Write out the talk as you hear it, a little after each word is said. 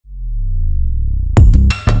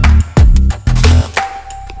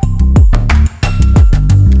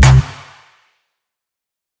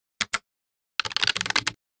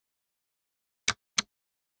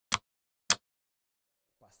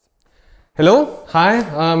Hello, hi,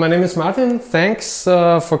 my name is Martin. Thanks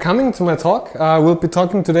for coming to my talk. We'll be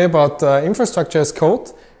talking today about infrastructure as code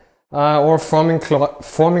or forming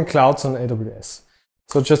clouds on AWS.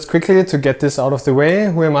 So just quickly to get this out of the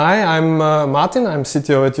way, who am I? I'm Martin, I'm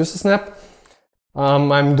CTO at Usersnap.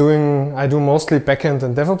 I do mostly backend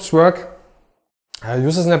and DevOps work.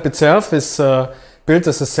 Usersnap itself is built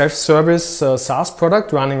as a self-service SaaS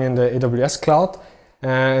product running in the AWS cloud.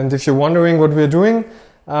 And if you're wondering what we're doing,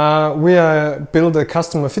 we build a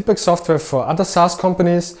customer feedback software for other SaaS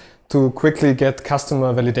companies to quickly get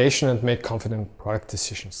customer validation and make confident product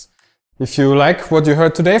decisions. If you like what you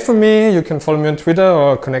heard today from me, you can follow me on Twitter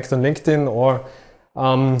or connect on LinkedIn, or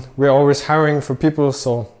we're always hiring for people,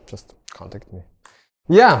 so just contact me.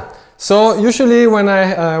 Yeah, so usually when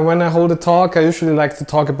I hold a talk, I usually like to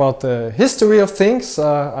talk about the history of things.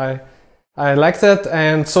 I like that,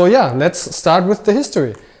 and so yeah, let's start with the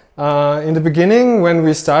history. In the beginning, when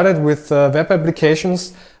we started with web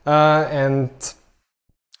applications and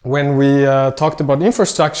when we talked about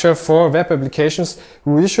infrastructure for web applications,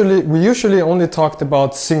 we usually only talked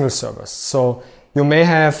about single servers. So you may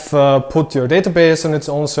have put your database on its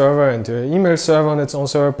own server and your email server on its own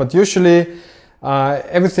server, but usually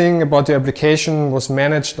everything about the application was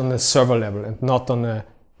managed on a server level and not on a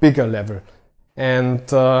bigger level. And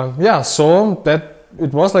yeah, so that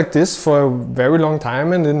it was like this for a very long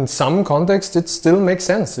time, and in some context it still makes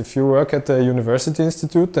sense. If you work at a university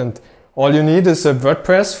institute and all you need is a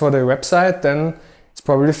WordPress for the website, then it's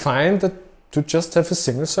probably fine to just have a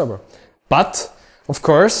single server. But of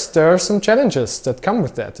course there are some challenges that come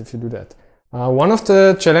with that if you do that. One of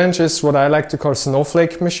the challenges is what I like to call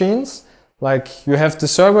snowflake machines. Like you have the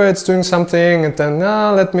server, it's doing something, and then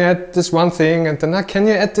let me add this one thing, and then can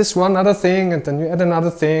you add this one other thing, and then you add another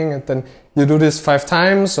thing, and then you do this 5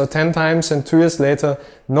 times or 10 times, and 2 years later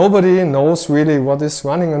nobody knows really what is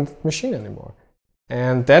running on the machine anymore.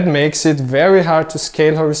 And that makes it very hard to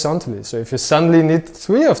scale horizontally. So if you suddenly need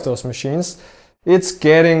 3 of those machines, it's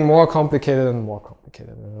getting more complicated and more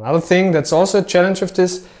complicated. And another thing that's also a challenge of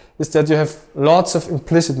this is that you have lots of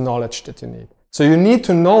implicit knowledge that you need. So you need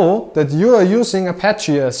to know that you are using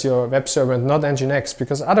Apache as your web server and not Nginx,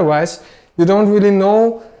 because otherwise you don't really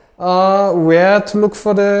know where to look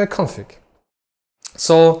for the config.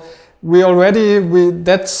 So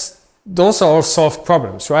those are all solved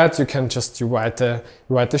problems, right? You can you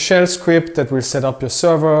write a shell script that will set up your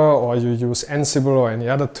server, or you use Ansible or any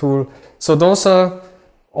other tool. So those are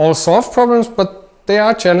all solved problems, but they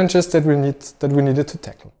are challenges that we needed to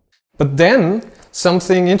tackle. But then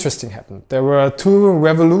something interesting happened. There were 2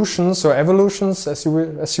 revolutions or evolutions, as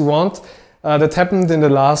you want, that happened in the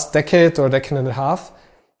last decade or decade and a half.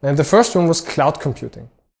 And the first one was cloud computing.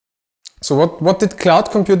 So what did cloud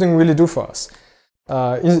computing really do for us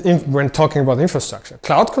when talking about infrastructure?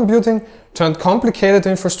 Cloud computing turned complicated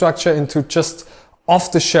infrastructure into just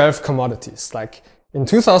off-the-shelf commodities. Like in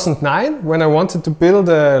 2009, when I wanted to build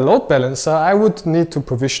a load balancer, I would need to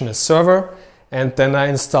provision a server, and then I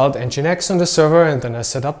installed Nginx on the server, and then I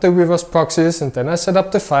set up the reverse proxies, and then I set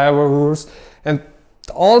up the firewall rules, and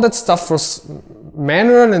all that stuff was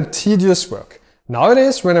manual and tedious work.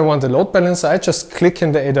 Nowadays, when I want a load balancer, I just click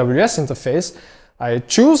in the AWS interface, I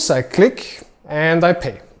choose, I click, and I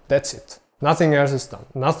pay. That's it. Nothing else is done.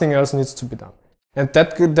 Nothing else needs to be done. And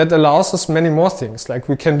that allows us many more things. Like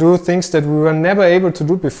we can do things that we were never able to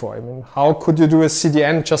do before. I mean, how could you do a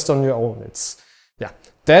CDN just on your own?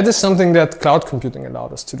 That is something that cloud computing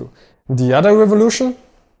allowed us to do. The other revolution,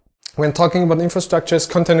 when talking about infrastructure, is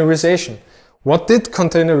containerization. What did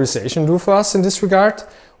containerization do for us in this regard?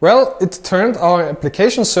 Well, it turned our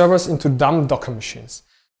application servers into dumb Docker machines.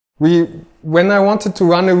 When I wanted to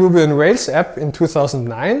run a Ruby on Rails app in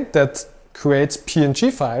 2009 that creates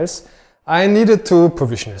PNG files, I needed to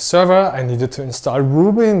provision a server, I needed to install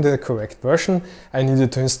Ruby in the correct version, I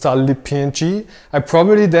needed to install libpng, I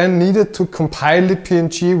probably then needed to compile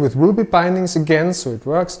libpng with Ruby bindings again so it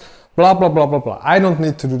works, blah blah blah blah blah. I don't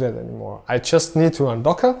need to do that anymore. I just need to run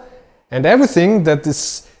Docker, and everything that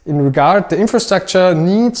is in regard the infrastructure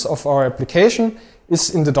needs of our application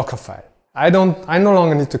is in the Docker file. I no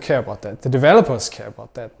longer need to care about that. The developers care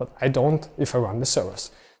about that, but I don't if I run the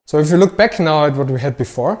servers. So if you look back now at what we had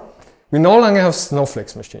before, we no longer have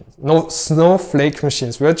snowflake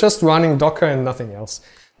machines. We're just running Docker and nothing else.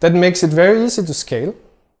 That makes it very easy to scale.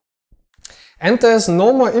 And there's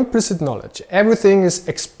no more implicit knowledge. Everything is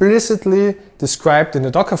explicitly described in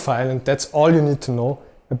the Docker file, and that's all you need to know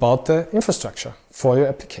about the infrastructure for your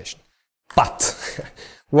application. But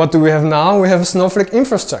what do we have now? We have a snowflake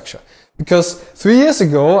infrastructure. Because 3 years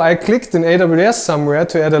ago, I clicked in AWS somewhere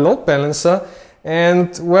to add a load balancer,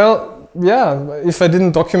 and well, yeah, if I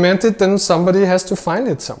didn't document it, then somebody has to find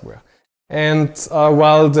it somewhere. And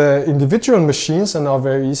while the individual machines are now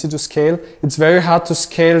very easy to scale, it's very hard to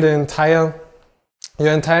scale your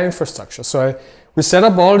entire infrastructure. So we set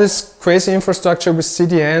up all this crazy infrastructure with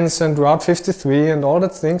CDNs and Route 53 and all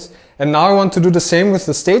that things. And now I want to do the same with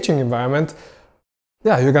the staging environment.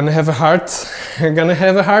 Yeah, you're gonna have a hard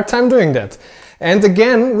time doing that. And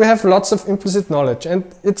again, we have lots of implicit knowledge, and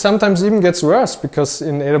it sometimes even gets worse, because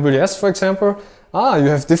in AWS, for example, you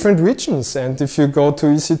have different regions, and if you go to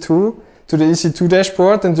EC2, to the EC2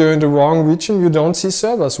 dashboard, and you're in the wrong region, you don't see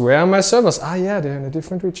servers. Where are my servers? Yeah, they're in a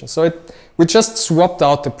different region. So we just swapped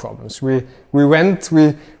out the problems. We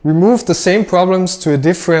moved the same problems to a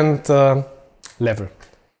different level.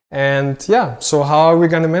 And yeah, so how are we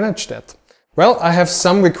going to manage that? Well, I have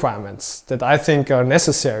some requirements that I think are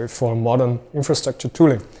necessary for modern infrastructure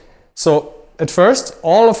tooling. So at first,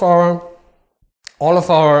 all of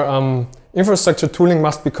our infrastructure tooling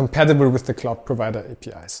must be compatible with the cloud provider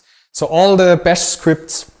APIs. So all the bash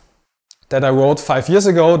scripts that I wrote 5 years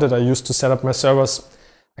ago that I used to set up my servers,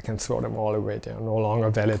 I can throw them all away. They are no longer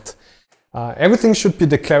valid. Everything should be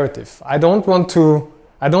declarative. I don't want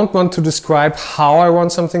to describe how I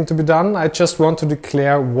want something to be done. I just want to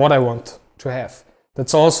declare what I want to have.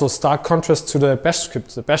 That's also stark contrast to the bash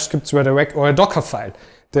scripts. The bash scripts were direct, or a Docker file.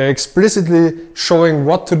 They're explicitly showing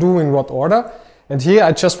what to do in what order. And here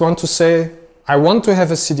I just want to say, I want to have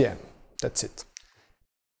a CDN. That's it.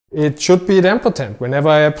 It should be idempotent. Whenever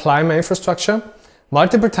I apply my infrastructure,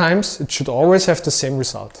 multiple times, it should always have the same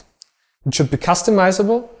result. It should be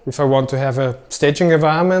customizable. If I want to have a staging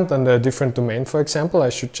environment and a different domain, for example, I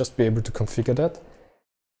should just be able to configure that.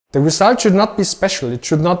 The result should not be special. It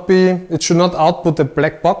should not output a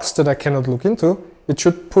black box that I cannot look into. It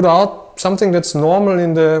should put out something that's normal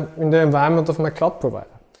in the environment of my cloud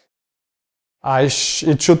provider.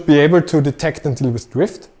 It should be able to detect and deal with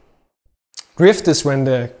drift. Drift is when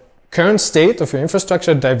the current state of your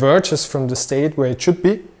infrastructure diverges from the state where it should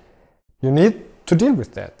be. You need to deal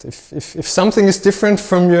with that. If something is different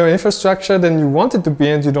from your infrastructure than you want it to be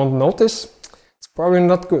and you don't notice, it's probably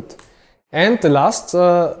not good. And the last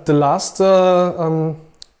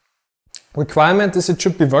requirement is it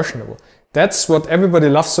should be versionable. That's what everybody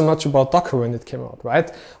loves so much about Docker when it came out, right?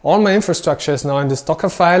 All my infrastructure is now in this Docker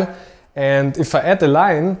file, and if I add a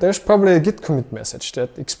line, there's probably a git commit message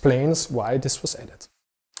that explains why this was added.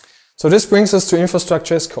 So this brings us to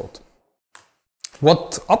infrastructure as code.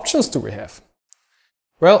 What options do we have?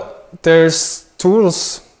 Well, there's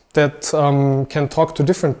tools that can talk to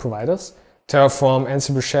different providers. Terraform,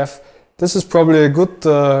 Ansible, Chef. This is probably a good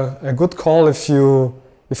call if you're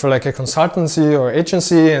like a consultancy or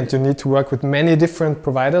agency and you need to work with many different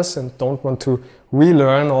providers and don't want to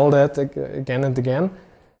relearn all that again and again.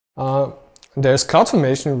 There's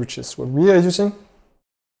Cloudformation, which is what we are using,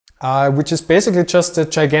 which is basically just a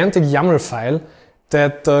gigantic YAML file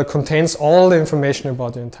that contains all the information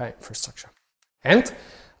about your entire infrastructure. And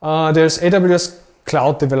there's AWS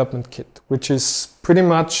Cloud Development Kit, which is pretty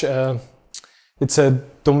much it's a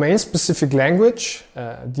domain-specific language,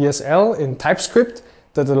 DSL in TypeScript,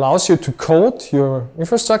 that allows you to code your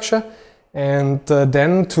infrastructure and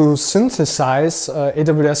then to synthesize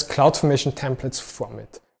AWS Cloudformation templates from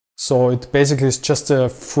it. So it basically is just a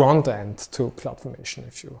front end to Cloudformation,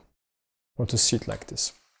 if you want to see it like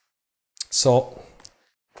this. So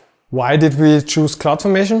why did we choose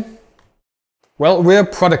Cloudformation? Well, we're a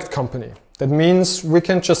product company. That means we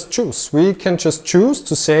can just choose. We can just choose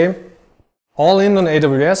to say, all in on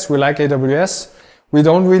AWS, we like AWS. We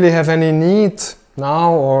don't really have any need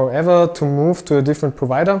now or ever to move to a different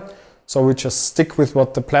provider. So we just stick with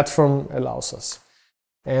what the platform allows us.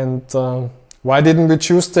 And why didn't we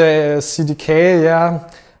choose the CDK? Yeah,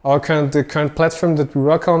 the current platform that we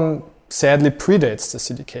work on sadly predates the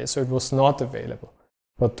CDK, so it was not available.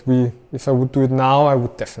 But if I would do it now, I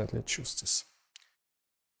would definitely choose this.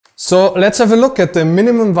 So let's have a look at the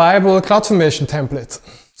minimum viable Cloudformation template.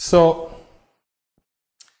 So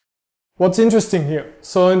what's interesting here?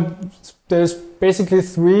 So there's basically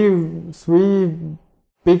three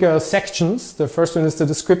bigger sections. The first one is the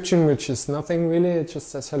description, which is nothing really. It just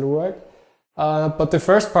says hello world. But the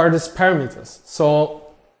first part is parameters. So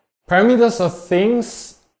parameters are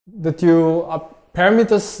things that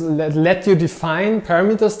parameters that let you define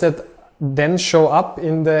parameters that then show up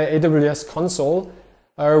in the AWS console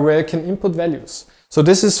where you can input values. So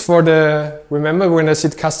this is for remember when I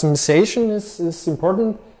said customization is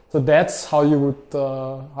important. So that's how you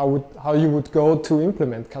would go to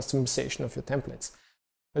implement customization of your templates.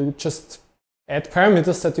 You just add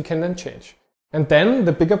parameters that you can then change. And then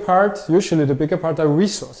the bigger part, usually the bigger part, are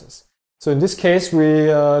resources. So in this case, we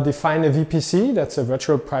define a VPC, that's a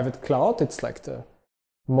virtual private cloud. It's like the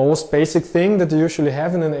most basic thing that you usually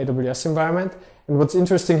have in an AWS environment. And what's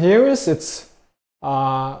interesting here is it's we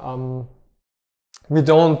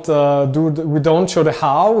don't show the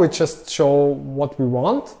how, we just show what we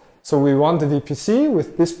want. So we want a VPC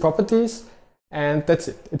with these properties, and that's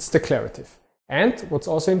it. It's declarative. And what's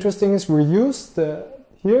also interesting is we use the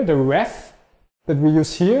ref that we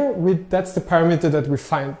use here. That's the parameter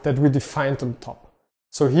that we defined on top.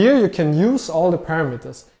 So here you can use all the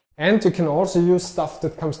parameters, and you can also use stuff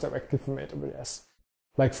that comes directly from AWS.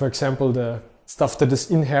 Like for example, the stuff that is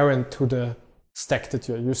inherent to the stack that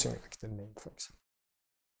you're using, like the name, for example.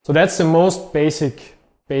 So that's the most basic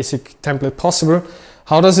template possible.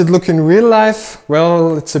 How does it look in real life?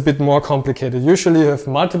 Well, it's a bit more complicated. Usually you have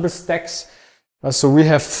multiple stacks. So we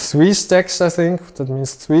have 3 stacks, I think. That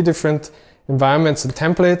means 3 different environments and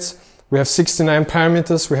templates. We have 69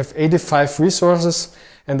 parameters. We have 85 resources.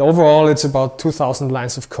 And overall, it's about 2,000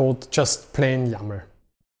 lines of code, just plain YAML.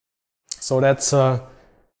 So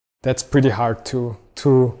that's pretty hard to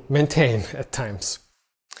maintain at times.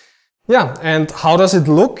 Yeah, and how does it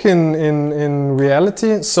look in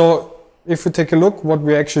reality? So if we take a look what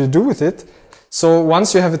we actually do with it. So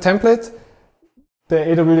once you have a template, the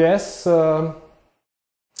AWS,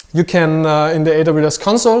 you can, in the AWS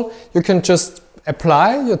console, you can just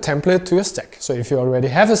apply your template to your stack. So if you already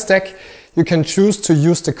have a stack, you can choose to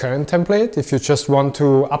use the current template if you just want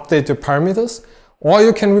to update your parameters, or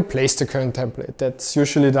you can replace the current template. That's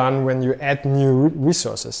usually done when you add new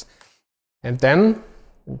resources. And then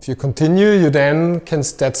if you continue, you then can,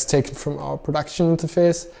 that's taken from our production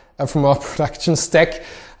interface, from our production stack,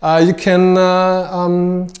 you can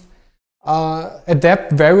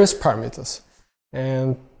adapt various parameters.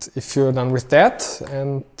 And if you're done with that,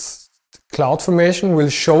 and Cloudformation will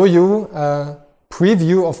show you a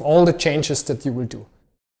preview of all the changes that you will do.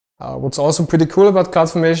 What's also pretty cool about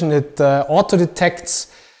Cloudformation, it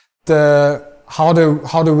auto-detects how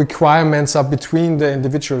the requirements are between the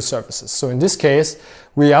individual services. So in this case,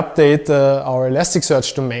 we update our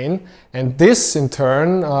Elasticsearch domain, and this in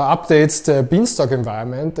turn updates the Beanstalk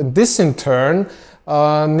environment, and this in turn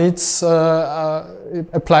applies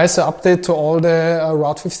an update to all the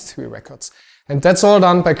Route 53 records. And that's all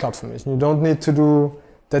done by Cloudformation. You don't need to do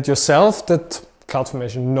that yourself. That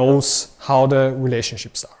Cloudformation knows how the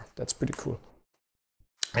relationships are. That's pretty cool.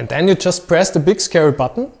 And then you just press the big scary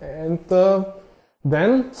button, and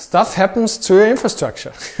then stuff happens to your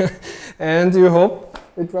infrastructure. And you hope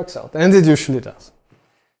it works out. And it usually does.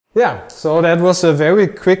 Yeah, so that was a very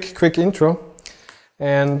quick intro.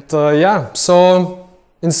 And yeah, so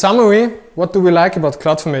in summary, what do we like about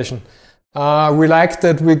Cloudformation? We like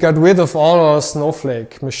that we got rid of all our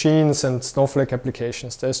Snowflake machines and Snowflake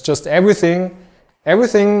applications. There's just everything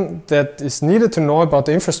that is needed to know about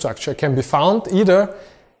the infrastructure can be found either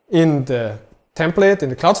in the template, in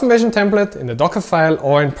the Cloudformation template, in the Docker file,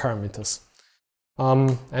 or in parameters.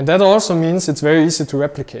 And that also means it's very easy to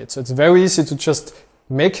replicate. So it's very easy to just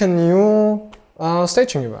make a new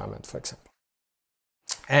staging environment, for example.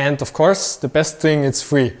 And of course, the best thing, it's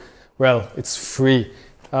free. Well, it's free.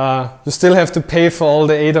 You still have to pay for all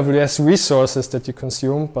the AWS resources that you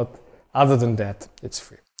consume, but other than that, it's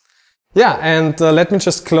free. Yeah, and let me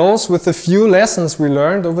just close with a few lessons we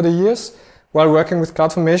learned over the years while working with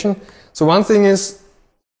Cloudformation. So one thing is,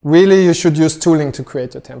 really you should use tooling to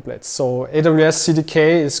create your templates. So AWS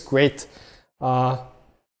CDK is great.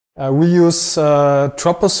 We use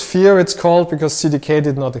Troposphere, it's called, because CDK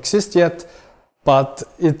did not exist yet. But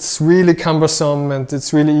it's really cumbersome, and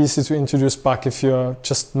it's really easy to introduce bug if you're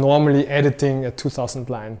just normally editing a 2000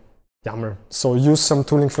 line YAML. So use some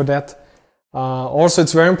tooling for that. Also,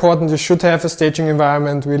 it's very important, you should have a staging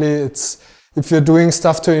environment. Really, if you're doing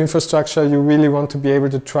stuff to infrastructure, you really want to be able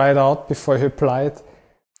to try it out before you apply it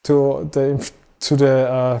to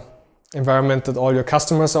the environment that all your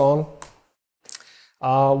customers are on.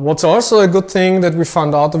 What's also a good thing that we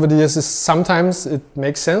found out over the years is sometimes it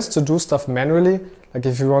makes sense to do stuff manually. Like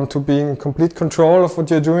if you want to be in complete control of what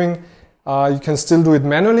you're doing, you can still do it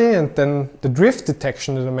manually, and then the drift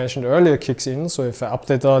detection that I mentioned earlier kicks in. So if I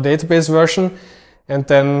update our database version and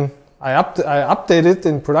then I update it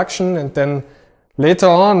in production, and then later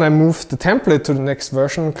on I move the template to the next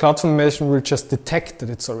version, Cloudformation will just detect that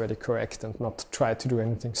it's already correct and not try to do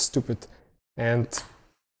anything stupid. And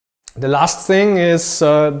the last thing is,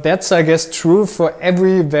 that's I guess true for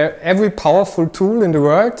every powerful tool in the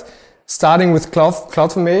world, starting with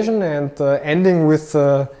Cloudformation and ending with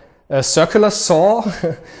a circular saw.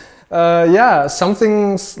 Yeah, some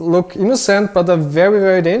things look innocent but are very,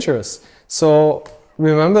 very dangerous. So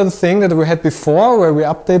remember the thing that we had before where we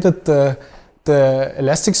updated the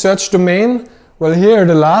Elasticsearch domain? Well, here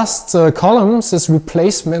the last column says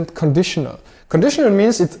replacement conditional. Conditional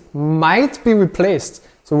means it might be replaced.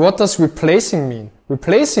 So what does replacing mean?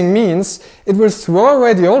 Replacing means it will throw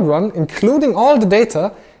away the old one, including all the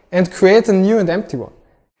data, and create a new and empty one.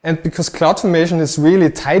 And because Cloudformation is really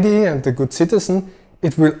tidy and a good citizen,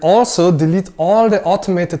 it will also delete all the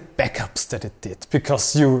automated backups that it did,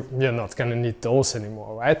 because you're not going to need those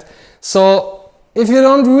anymore, right? So if you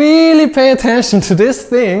don't really pay attention to this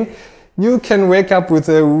thing, you can wake up with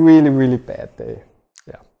a really, really bad day.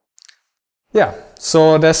 Yeah,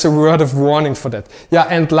 so there's a word of warning for that. Yeah,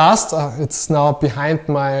 and last, it's now behind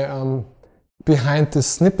my, behind this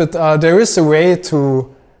snippet, there is a way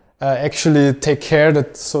to actually take care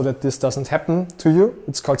so that this doesn't happen to you.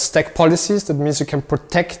 It's called stack policies. That means you can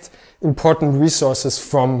protect important resources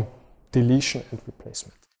from deletion and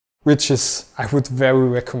replacement, which is, I would very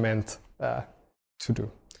recommend to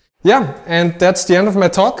do. Yeah, and that's the end of my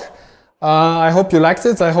talk. I hope you liked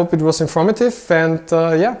it. I hope it was informative, and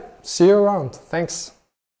yeah, see you around. Thanks.